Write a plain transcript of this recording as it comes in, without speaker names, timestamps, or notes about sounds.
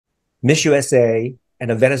Miss USA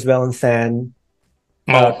and a Venezuelan fan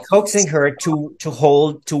coaxing her to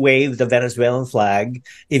wave the Venezuelan flag,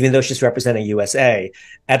 even though she's representing USA.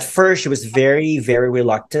 At first, she was very, very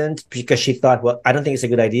reluctant because she thought, well, I don't think it's a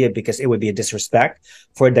good idea because it would be a disrespect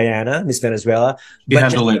for Diana, Miss Venezuela. She But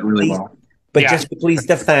handled it really well. but just to please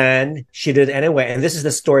the fan, she did it anyway. And this is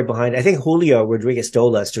the story behind. I think Julio Rodriguez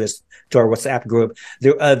told us to our WhatsApp group.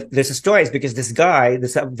 There's a story. It's because this guy,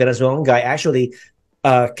 this Venezuelan guy, actually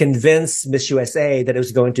convinced Miss USA that it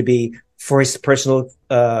was going to be for his personal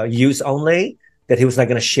use only. That he was not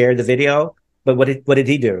going to share the video. But what did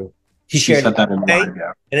he do? He shared it That in mind,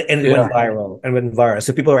 yeah. and it went viral and went viral.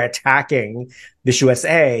 So people are attacking Miss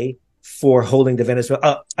USA for holding the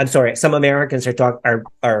Venezuela. I'm sorry. Some Americans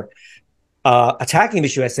are attacking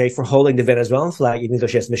Miss USA for holding the Venezuelan flag, even though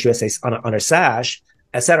she has Miss USA on her sash,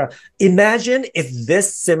 etc. Imagine if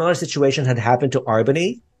this similar situation had happened to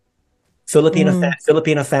Albany,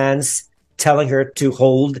 Filipino fans telling her to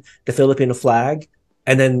hold the Filipino flag,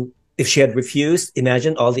 and then if she had refused,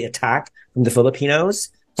 imagine all the attack from the Filipinos.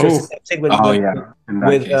 So it's the same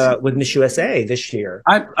thing with Miss USA this year.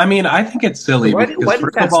 I mean, I think it's silly Why because do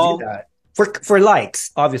first fans of all, do that? For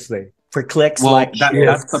likes, obviously, for clicks, well, likes,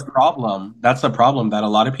 that's the problem. That's the problem that a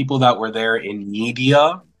lot of people that were there in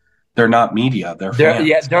media, they're not media. They're fans.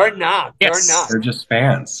 Yeah, they're not. Yes. They're not. They're just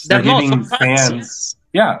fans. They're giving also fans.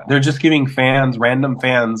 Yeah, they're just giving fans, random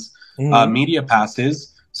fans, media passes.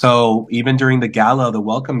 So even during the gala, the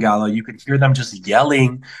welcome gala, you could hear them just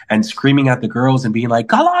yelling and screaming at the girls and being like,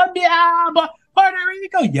 Colombia, Puerto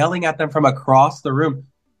Rico, yelling at them from across the room.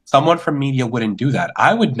 Someone from media wouldn't do that.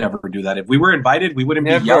 I would never do that. If we were invited, we wouldn't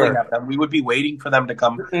be yelling at them. We would be waiting for them to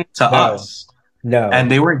come to us. No. And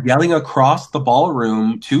they were yelling across the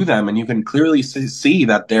ballroom to them, and you can clearly see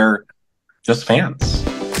that they're just fans.